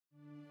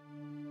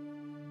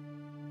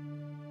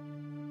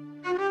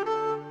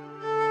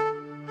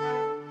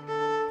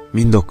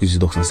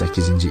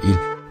1998-ci il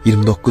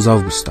 29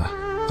 avqustda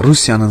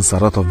Rusiyanın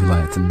Saratov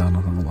vilayətində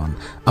anadan olan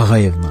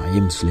Ağayev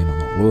Naim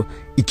Süleyman oğlu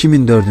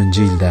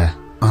 2004-cü ildə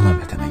ana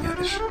vətənə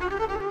gəlir.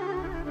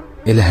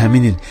 Elə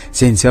həmin il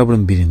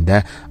sentyabrın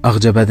 1-də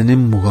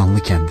Agcabədinin Muğanlı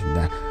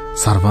kəndində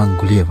Sarvan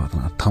Quliyev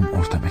adına tam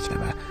orta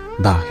məktəbə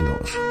daxil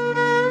olur.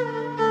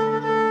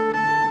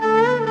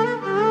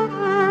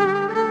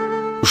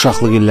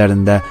 Uşaqlıq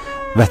illərində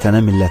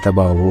vətənə, millətə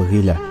bağlılığı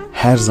ilə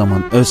hər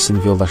zaman öz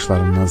sinif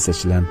yoldaşlarından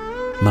seçilən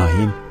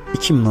Naim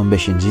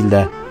 2015-ci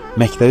ildə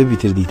məktəbi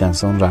bitirdikdən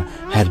sonra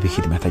hərbi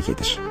xidmətə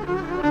gedir.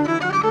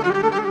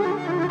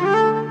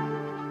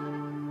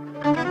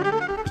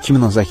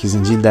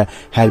 2018-ci ildə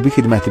hərbi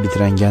xidməti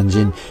bitirən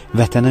gəncin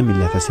vətənə,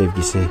 millətə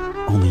sevgisi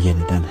onu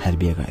yenidən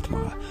hərbiyə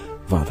qayıtmağa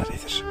vadar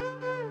edir.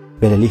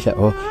 Beləliklə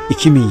o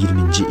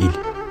 2020-ci il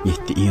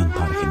 7 iyun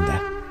tarixində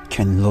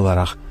könüllü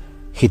olaraq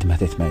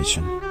xidmət etmək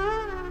üçün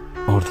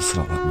ordu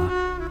sıralarına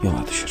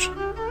yola düşür.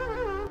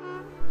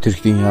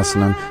 Türk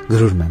dünyasının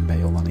qürur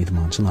mənbəyi olan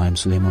idmançı Naim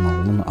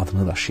Süleymanoğlu'nun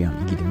adını daşıyan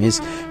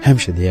igidimiz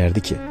həmişə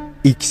deyərdi ki,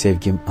 ilk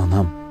sevgim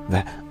anam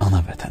və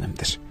ana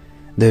vətənimdir.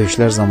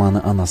 Döyüşlər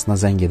zamanı anasına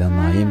zəng edən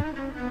Naim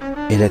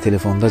elə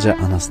telefondaca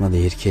anasına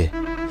deyir ki,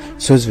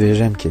 söz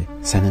verirəm ki,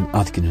 sənin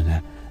ad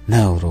gününə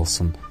nə olur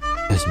olsun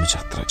özümü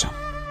çatdıracam.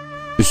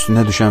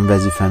 Üstünə düşən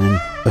vəzifənin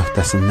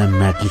öhdəsindən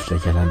mərdliklə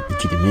gələn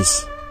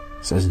igidimiz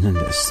sözünün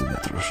də üstündə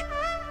durur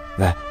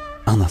və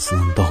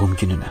anasının doğum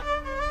gününə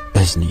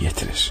özünü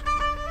yetirir.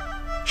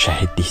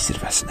 Şəhidlik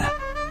zirvəsinə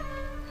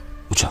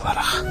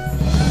ucalaraq.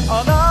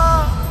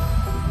 Ana,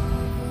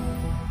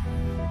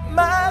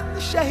 mən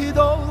şəhid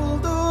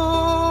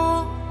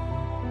oldum,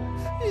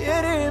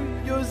 yerim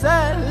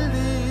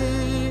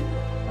gözəldir,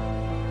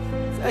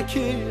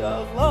 təki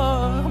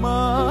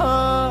ağlama.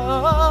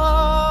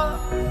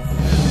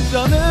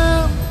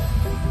 Canım,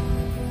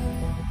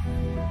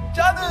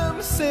 canım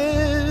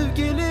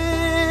sevgilim,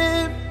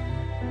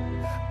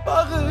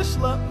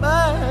 bağışla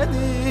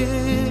məni,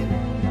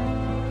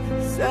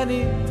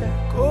 səni tək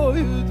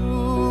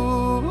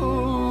koydum.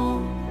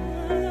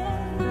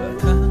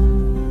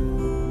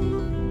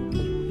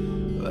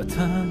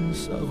 Vətən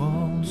sağ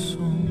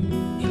olsun,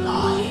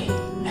 İlahi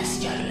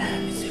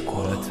əskərlərimizi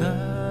qoru.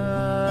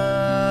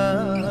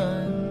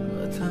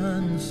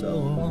 Vətən sağ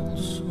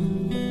olsun.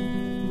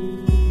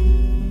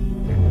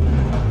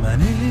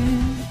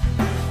 Mənim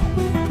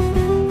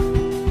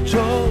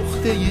çox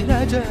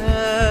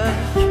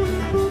deyiləcək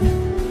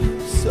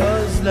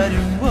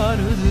sözlərim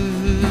vardı,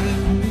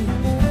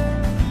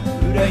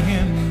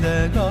 ürəyimdə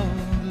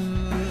qaldı.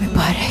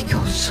 Mübarək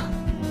olsun.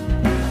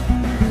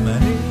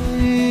 Mənim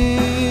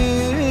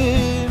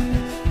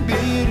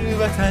bir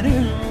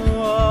vətənim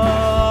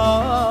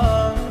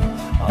var,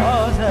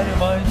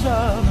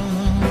 Azərbaycanım,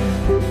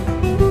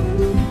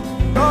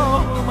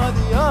 doğma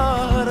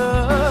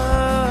diyarım.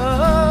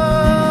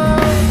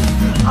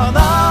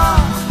 Ana,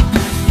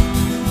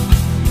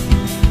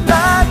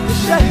 mən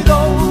şəhid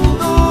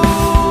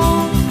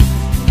oldum,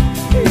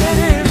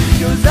 yerim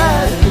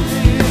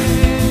gözəldir,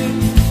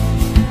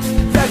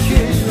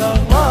 təki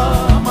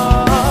ağlama.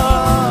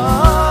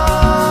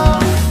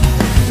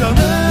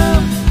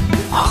 Canım,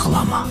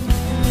 Ağlama.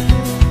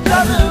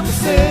 canım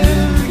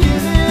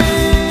sevgilim,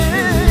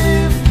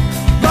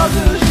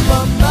 bağışla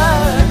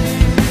məni,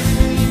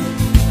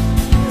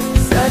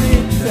 səni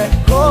tək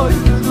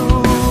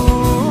koydum.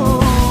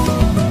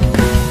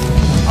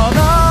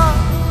 Ana,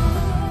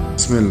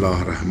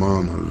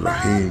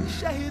 Bismillahirrahmanirrahim.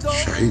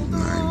 Şəhid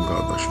Naim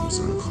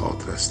qardaşımızın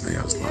xatirəsinə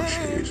yazılan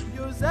şeir.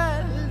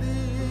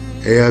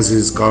 Ey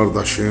əziz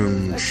qardaşım,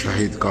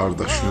 şəhid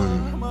qardaşım,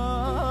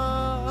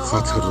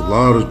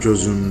 xatırlar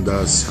gözümdə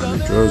səni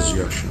göz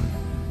yaşım.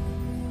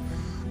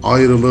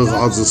 Ayrılıq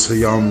acısı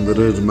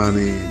yandırır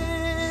məni,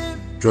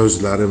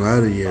 gözlərim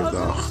hər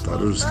yerdə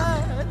axtarır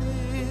səni.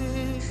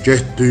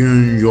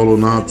 Getdiyin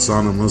yoluna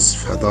canımız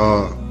fəda,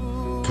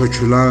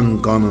 tökülən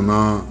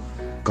qanına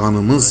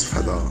qanımız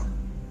fəda.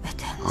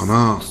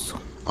 Ana,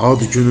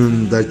 ad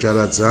günündə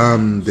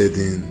gələcəm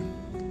dedin,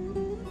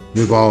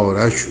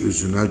 mübarək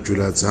üzünə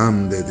güləcəm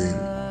dedin.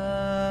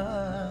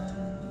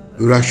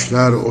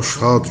 Ürəklər o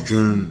şad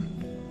gün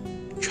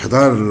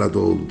kədərlə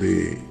doldu,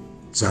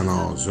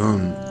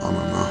 cənazən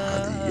anana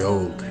hədiyyə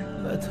oldu.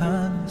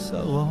 vətən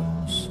sağ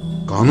olsun.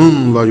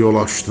 Qanınla yol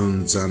açdın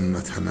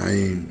cənnətə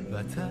nəyim,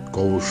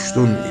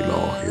 qovuşdun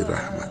ilahi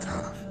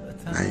rəhmətə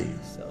nəyim.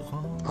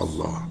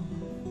 Allah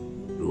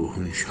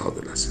ruhun şad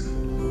eləsin.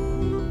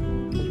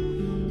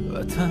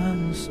 Vətən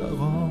sağ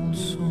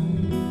olsun,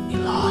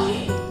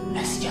 İlahi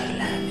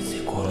əskərlərimizi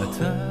qoru.